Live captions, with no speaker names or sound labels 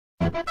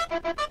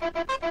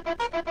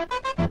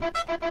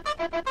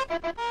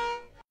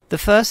The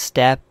first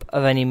step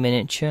of any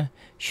miniature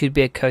should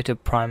be a coat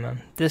of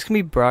primer. This can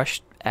be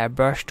brushed,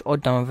 airbrushed, or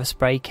done with a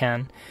spray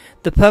can.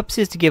 The purpose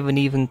is to give an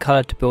even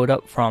colour to build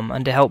up from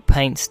and to help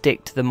paint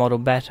stick to the model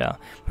better,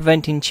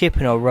 preventing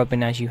chipping or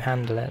rubbing as you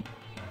handle it.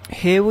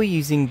 Here we're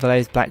using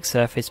Valo's black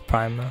surface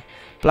primer.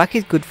 Black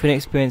is good for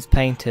inexperienced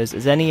painters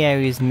as any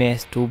areas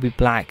missed will be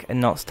black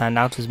and not stand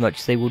out as much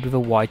as they would with a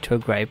white or a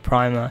grey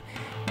primer.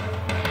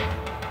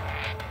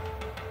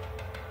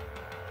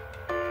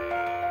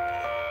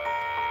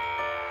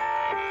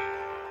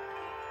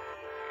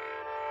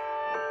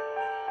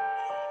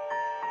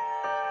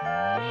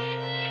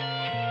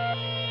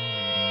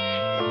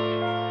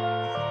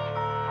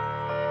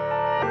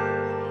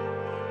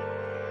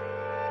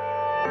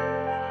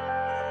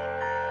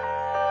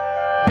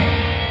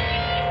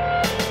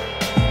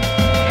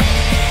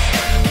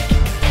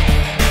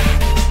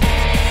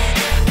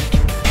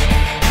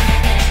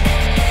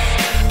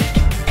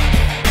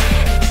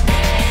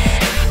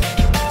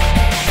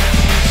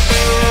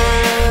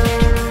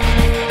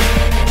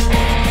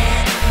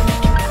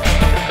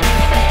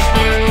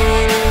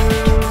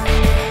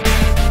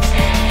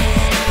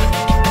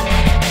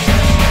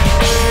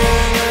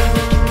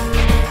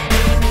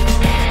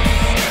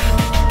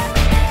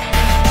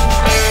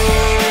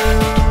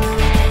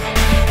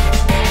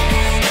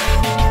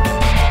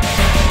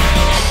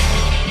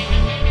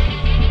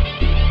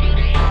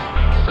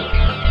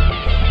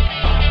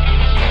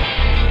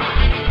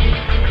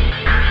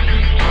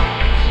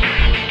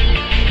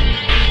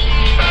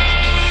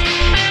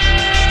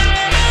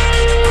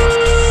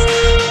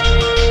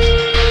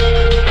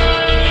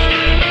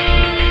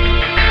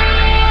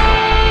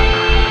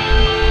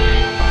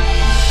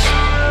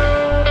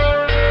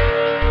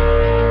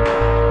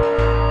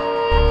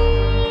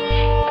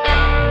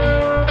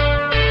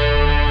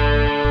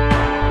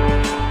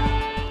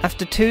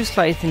 After two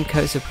slightly thin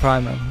coats of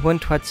primer, we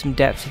want to add some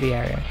depth to the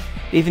area.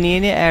 Leaving the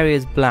inner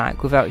areas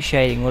black without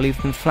shading will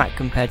leave them flat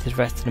compared to the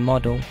rest of the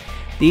model.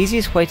 The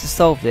easiest way to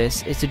solve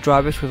this is to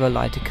dry brush with a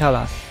lighter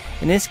colour.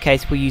 In this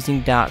case we're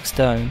using dark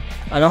stone,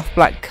 an off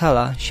black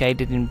colour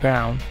shaded in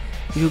brown,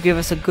 which will give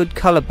us a good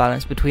colour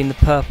balance between the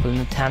purple and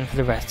the tan for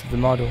the rest of the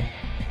model.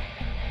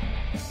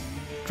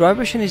 Dry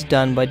brushing is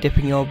done by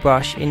dipping your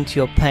brush into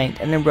your paint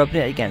and then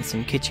rubbing it against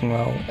some kitchen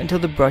roll until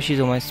the brush is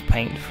almost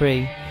paint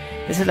free.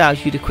 This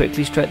allows you to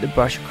quickly stroke the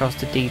brush across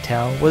the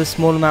detail, where the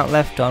small amount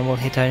left on will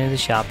hit only the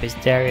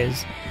sharpest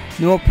areas.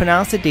 The more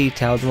pronounced the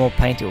detail, the more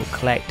paint it will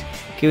collect,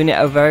 giving it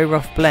a very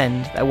rough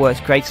blend that works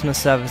great on a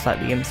surface like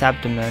the Imp's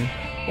abdomen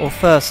or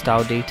fur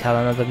style detail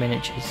on other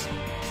miniatures.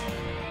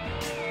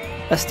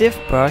 A stiff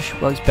brush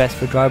works best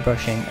for dry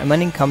brushing, and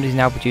many companies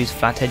now produce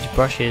flat edge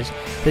brushes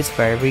for this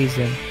very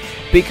reason.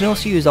 But you can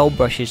also use old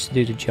brushes to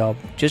do the job.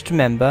 Just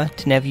remember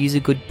to never use a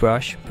good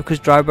brush, because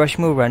dry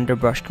brushing will render a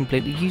brush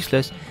completely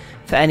useless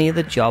for any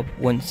other job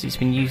once it's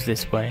been used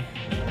this way.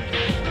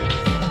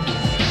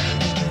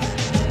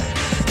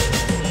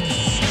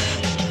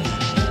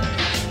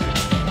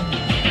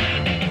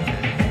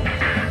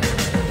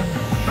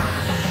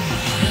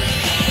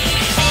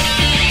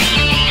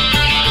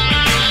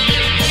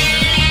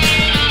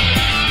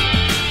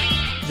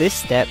 This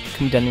step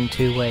can be done in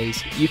two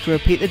ways. You can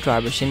repeat the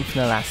dry brushing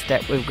from the last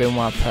step with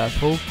Grimoire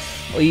Purple,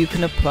 or you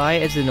can apply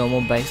it as a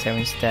normal base layer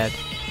instead.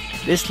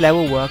 This layer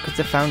will work as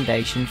the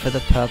foundation for the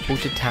purple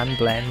to tan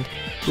blend.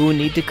 We will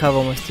need to cover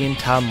almost the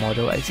entire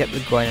model except the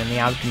groin and the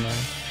abdomen.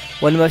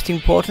 One of the most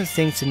important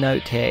things to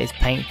note here is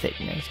paint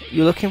thickness.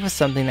 You're looking for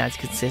something that has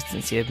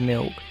consistency of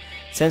milk.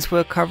 Since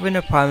we're covering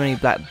a primarily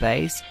black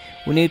base,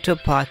 we'll need to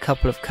apply a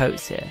couple of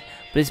coats here,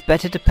 but it's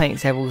better to paint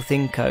several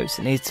thin coats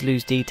that needs to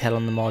lose detail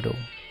on the model.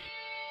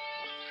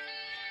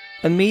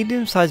 A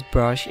medium-sized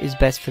brush is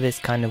best for this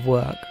kind of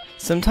work,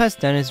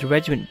 sometimes known as a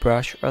regiment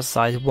brush or a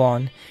size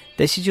 1.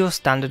 This is your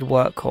standard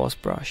workhorse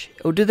brush.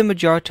 It will do the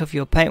majority of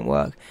your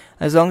paintwork.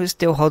 As long as it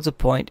still holds a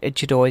point, it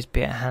should always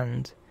be at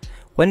hand.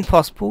 When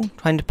possible,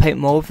 trying to paint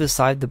more with the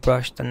side of the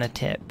brush than the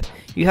tip.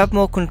 You have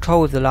more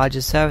control with the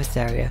larger surface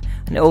area,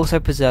 and it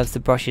also preserves the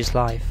brush's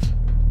life.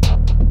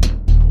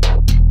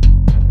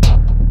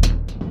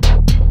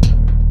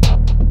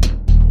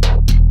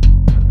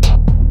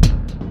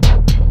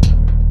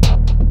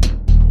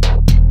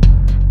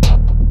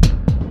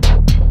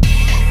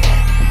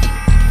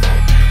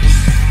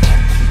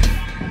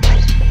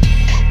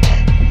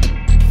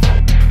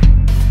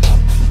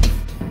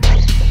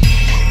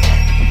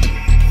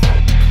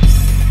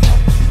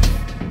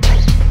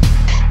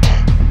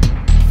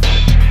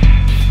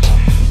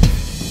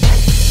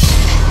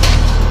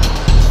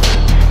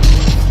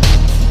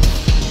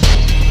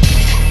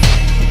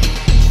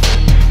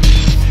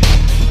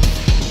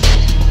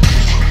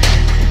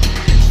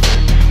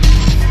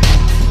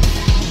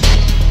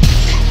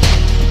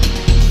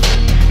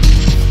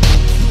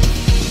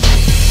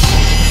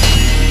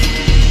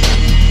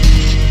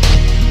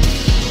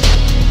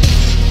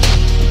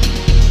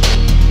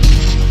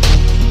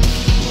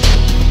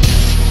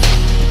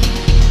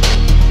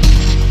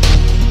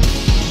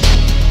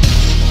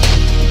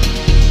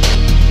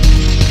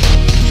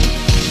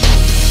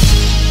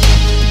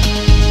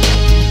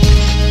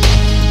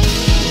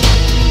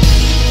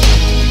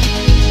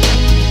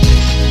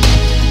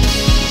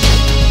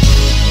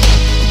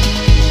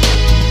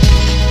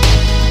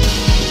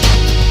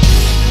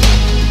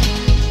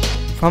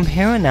 From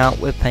here on out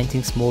we're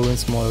painting smaller and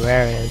smaller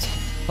areas.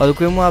 While the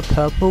Grimoire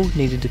Purple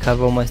needed to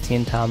cover almost the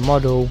entire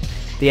model,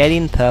 the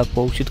Alien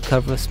Purple should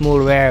cover a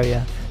smaller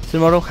area so the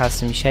model has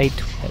some shade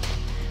to it.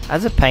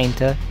 As a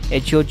painter,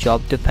 it's your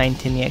job to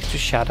paint in the extra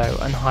shadow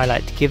and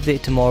highlight to give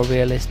it a more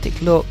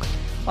realistic look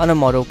on a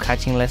model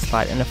catching less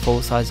light than a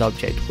full-size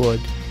object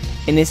would.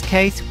 In this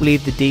case, we'll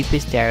leave the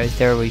deepest areas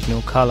their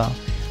original colour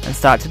and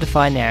start to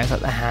define areas like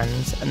the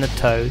hands and the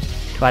toes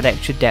to add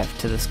extra depth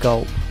to the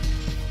sculpt.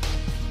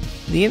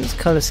 The Imp's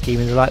colour scheme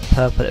is a light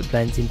purple that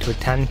blends into a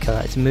tan colour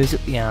as it moves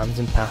up the arms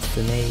and past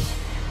the knee.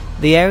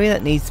 The area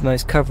that needs the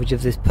most coverage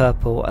of this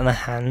purple are the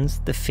hands,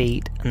 the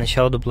feet and the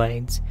shoulder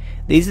blades.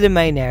 These are the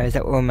main areas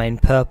that will remain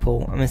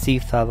purple and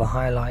receive further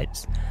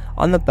highlights.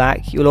 On the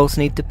back, you'll also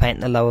need to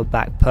paint the lower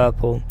back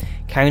purple,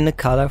 carrying the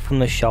colour from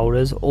the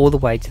shoulders all the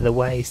way to the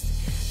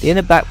waist. The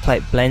inner back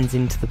plate blends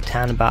into the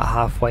tan about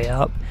halfway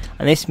up,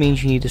 and this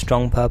means you need a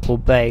strong purple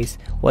base,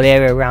 while the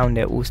area around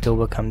it will still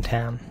become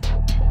tan.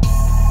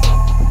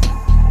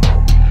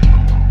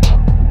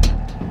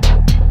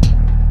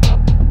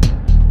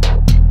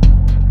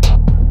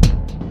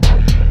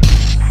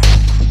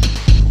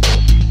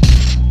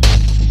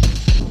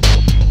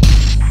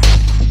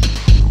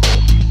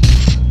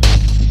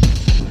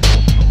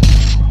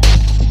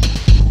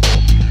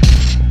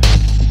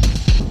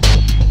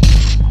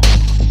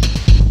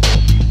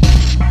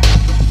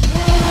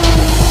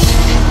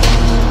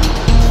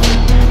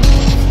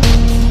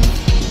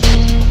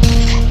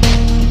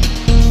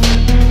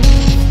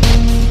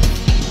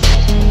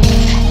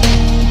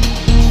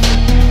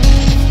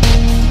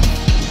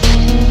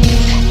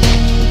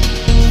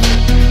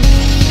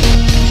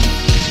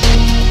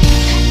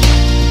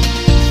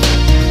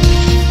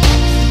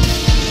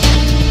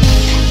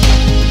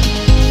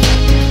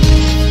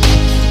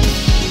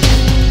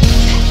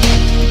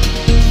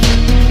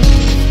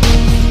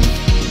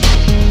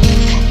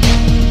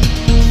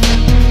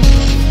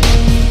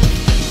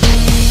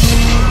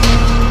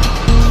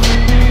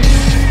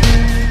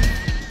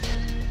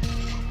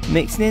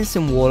 Mixing in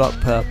some Warlock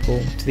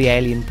Purple to the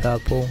Alien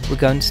Purple, we're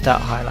going to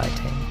start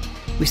highlighting.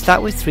 We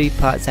start with 3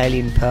 parts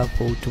Alien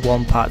Purple to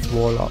 1 part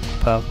Warlock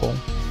Purple,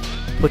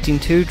 putting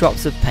 2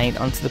 drops of paint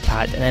onto the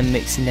pad and then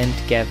mixing them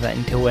together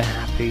until we're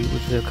happy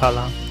with the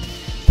colour.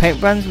 Paint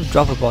brands with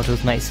dropper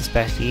bottles makes this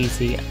especially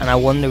easy, and are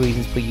one of the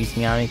reasons we're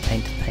using army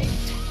paint to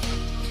paint.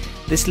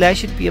 This layer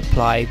should be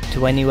applied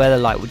to anywhere the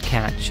light would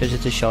catch, such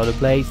as the shoulder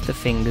blades, the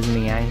fingers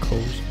and the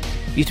ankles.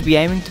 You should be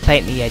aiming to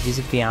paint the edges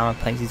of the armour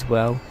plates as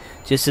well,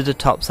 just to the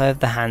top side of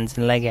the hands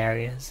and leg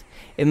areas.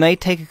 It may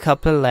take a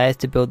couple of layers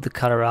to build the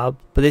colour up,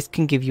 but this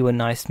can give you a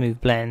nice smooth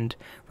blend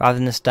rather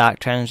than a stark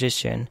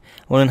transition and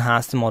will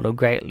enhance the model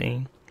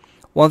greatly.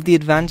 One of the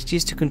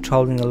advantages to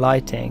controlling the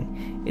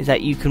lighting is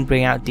that you can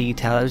bring out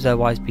detail that would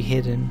otherwise be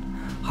hidden.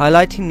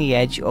 Highlighting the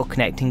edge or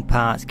connecting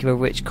parts give a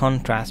rich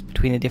contrast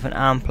between the different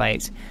arm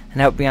plates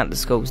and help bring out the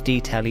sculpt's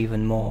detail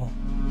even more.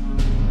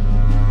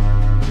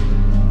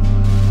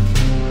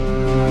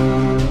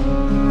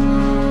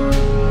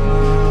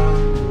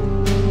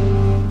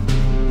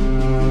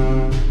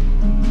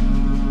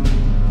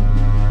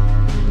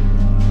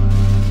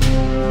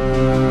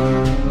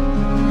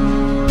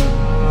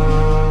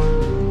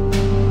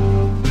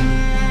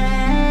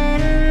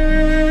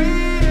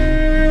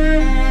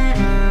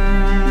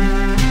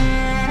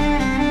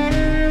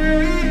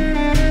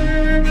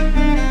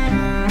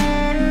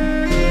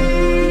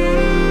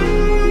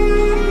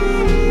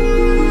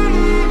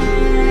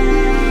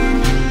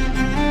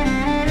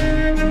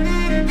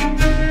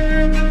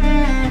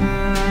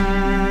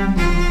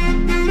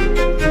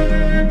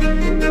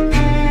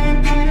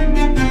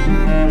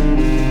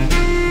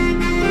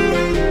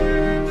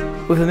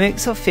 With a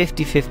mix of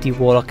 50-50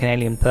 Warlock and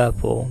Alien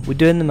Purple, we're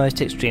doing the most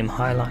extreme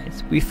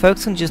highlights. We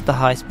focus on just the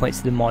highest points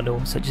of the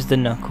model, such as the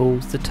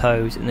knuckles, the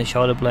toes and the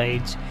shoulder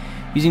blades,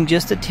 using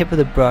just the tip of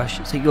the brush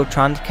so you're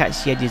trying to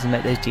catch the edges and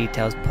make those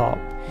details pop.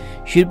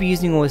 You should be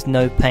using almost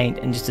no paint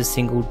and just a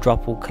single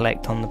drop will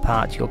collect on the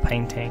part you're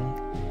painting.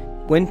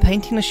 When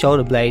painting the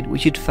shoulder blade, we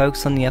should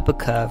focus on the upper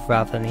curve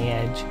rather than the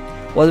edge.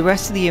 While the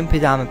rest of the imp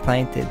is armor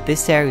painted,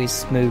 this area is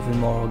smooth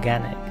and more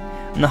organic,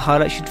 and the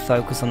highlight should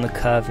focus on the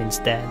curve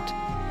instead.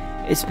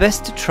 It's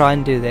best to try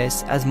and do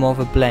this as more of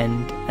a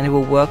blend, and it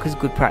will work as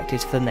good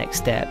practice for the next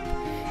step.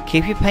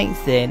 Keep your paint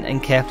thin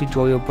and carefully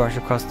draw your brush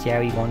across the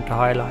area you want to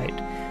highlight.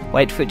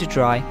 Wait for it to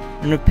dry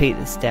and repeat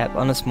the step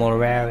on a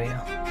smaller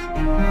area.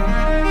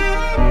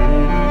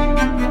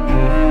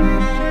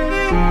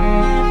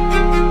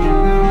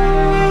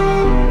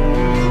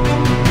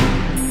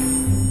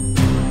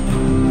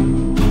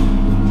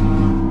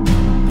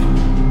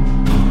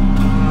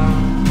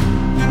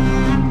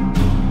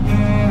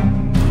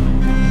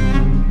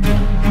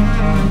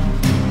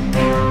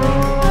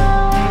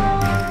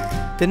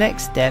 The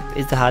next step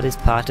is the hardest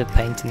part of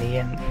painting the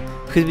imp,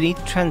 because we need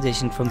to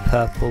transition from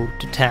purple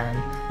to tan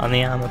on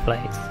the armour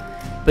plates.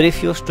 But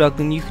if you're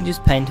struggling, you can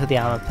just paint all the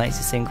armour plates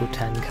a single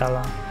tan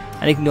colour,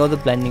 and ignore the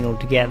blending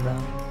altogether.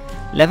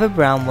 Leather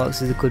brown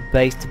works as a good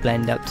base to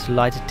blend up to the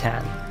lighter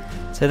tan,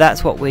 so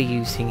that's what we're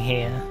using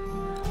here.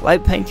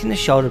 Like painting the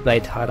shoulder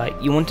blade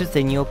highlight, you want to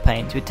thin your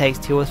paint so it takes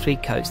 2 or 3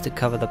 coats to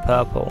cover the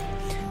purple.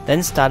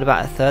 Then start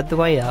about a third the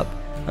way up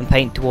and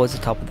paint towards the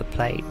top of the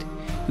plate.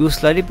 You will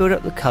slowly build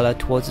up the colour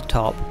towards the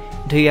top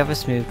until you have a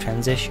smooth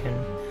transition.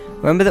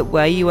 Remember that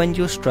where you end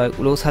your stroke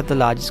will also have the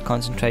largest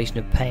concentration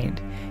of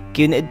paint,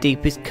 giving it the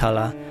deepest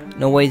colour,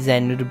 and always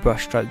end with a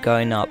brush stroke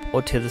going up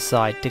or to the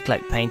side to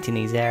collect paint in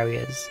these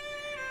areas.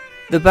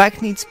 The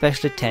back needs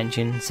special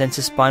attention since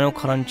the spinal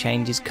column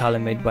changes colour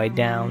midway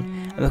down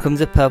and becomes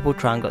a purple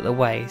triangle at the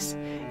waist.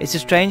 It's a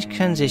strange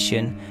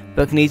transition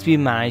but needs to be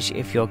managed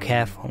if you're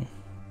careful.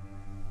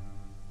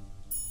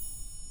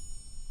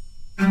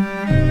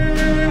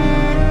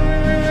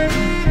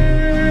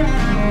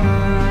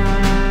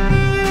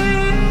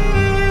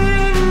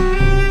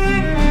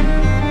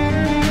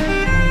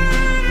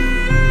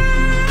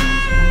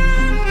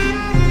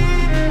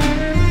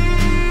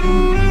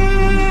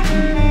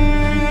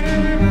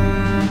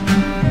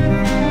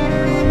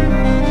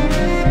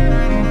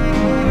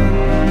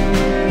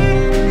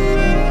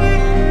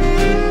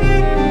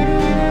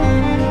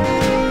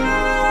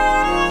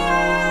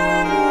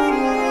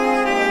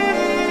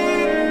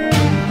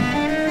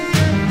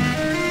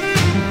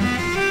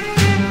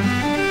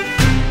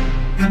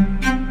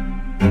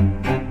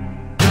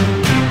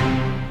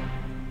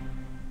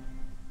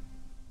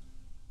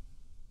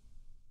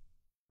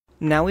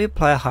 Now we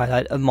apply a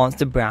highlight of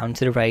Monster Brown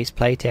to the raised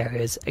plate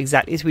areas,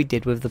 exactly as we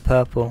did with the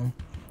purple.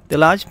 The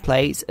large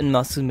plates and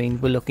muscles mean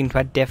we're looking to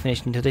add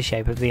definition to the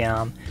shape of the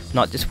arm,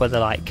 not just where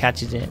the light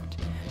catches it.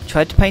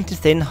 Try to paint a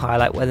thin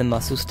highlight where the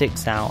muscle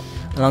sticks out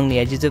along the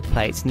edges of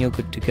plates and you're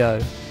good to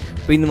go.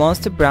 Bring the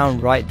Monster Brown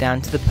right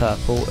down to the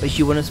purple as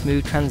you want a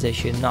smooth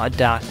transition, not a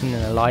darkening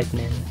and a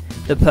lightening.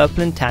 The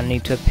purple and tan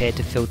need to appear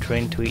to filter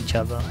into each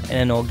other in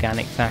an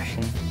organic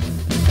fashion.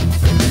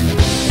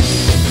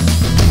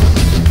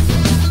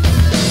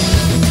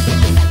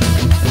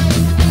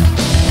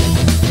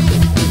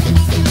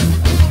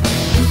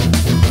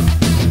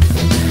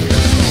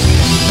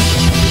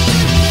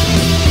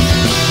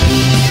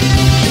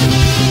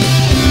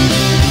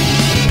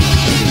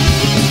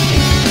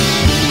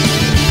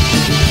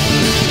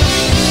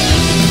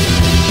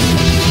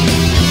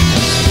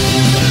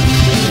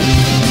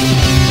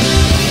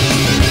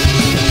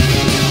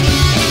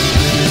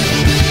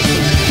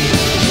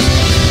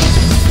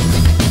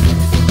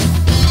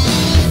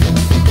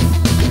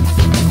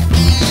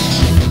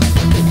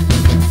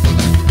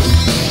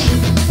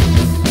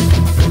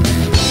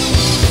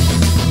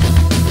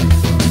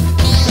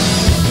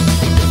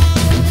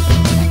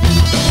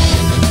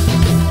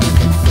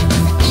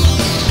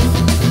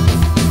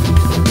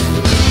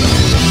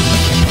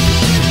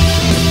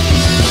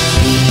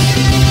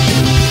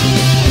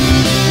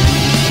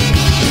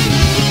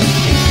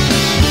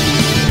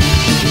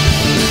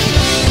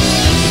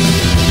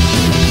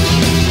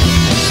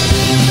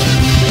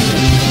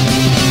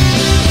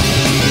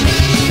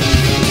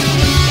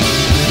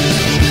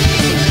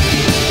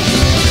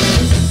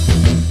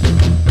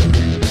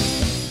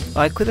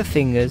 Like with the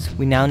fingers,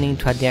 we now need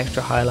to add the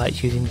extra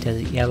highlights using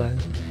desert yellow.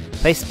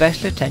 Pay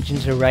special attention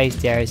to the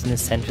raised areas in the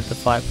centre of the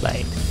fire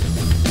plate.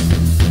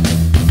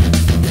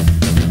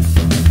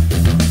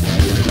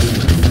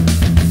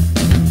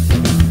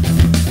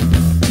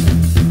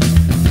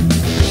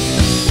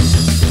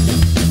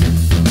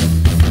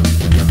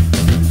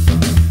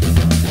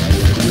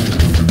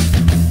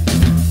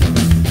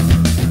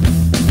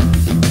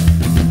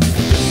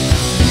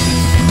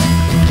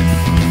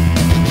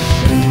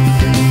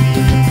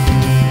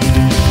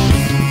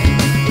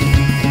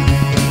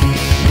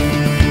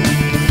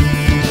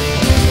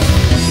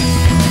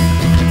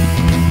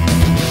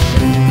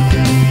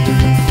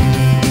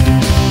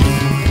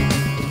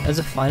 As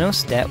a final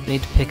step, we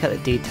need to pick out the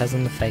details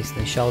on the face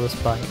and the shoulder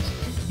spikes.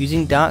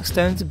 Using dark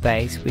stone as a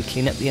base, we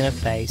clean up the inner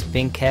face,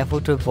 being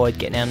careful to avoid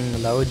getting down on the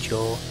lower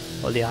jaw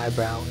or the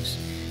eyebrows.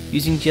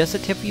 Using just the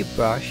tip of your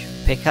brush,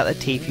 pick out the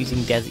teeth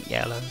using desert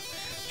yellow.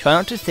 Try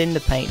not to thin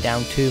the paint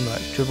down too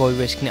much to avoid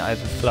risking it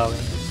overflowing.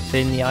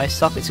 Fill in the eye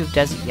sockets with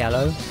desert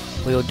yellow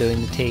while you're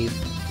doing the teeth,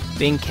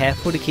 being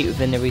careful to keep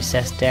within the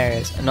recessed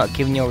areas and not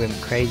giving your imp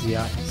crazy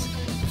eyes,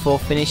 before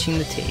finishing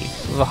the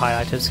teeth with a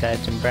highlight of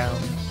skeleton brown.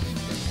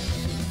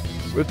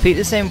 Repeat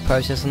the same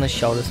process on the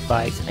shoulder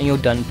spikes and you're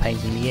done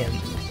painting the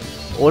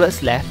imp. All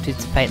that's left is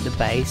to paint the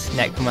base,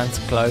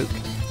 Necromancer cloak,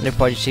 and the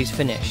project is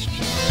finished.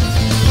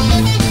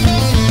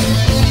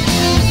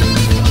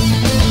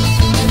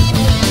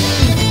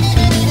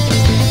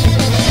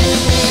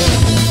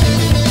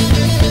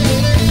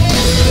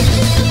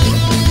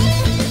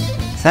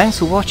 Thanks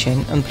for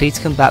watching, and please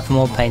come back for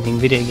more painting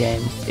video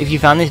games. If you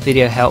found this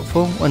video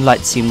helpful and would like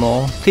to see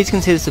more, please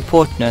consider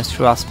supporting us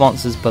through our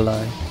sponsors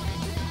below.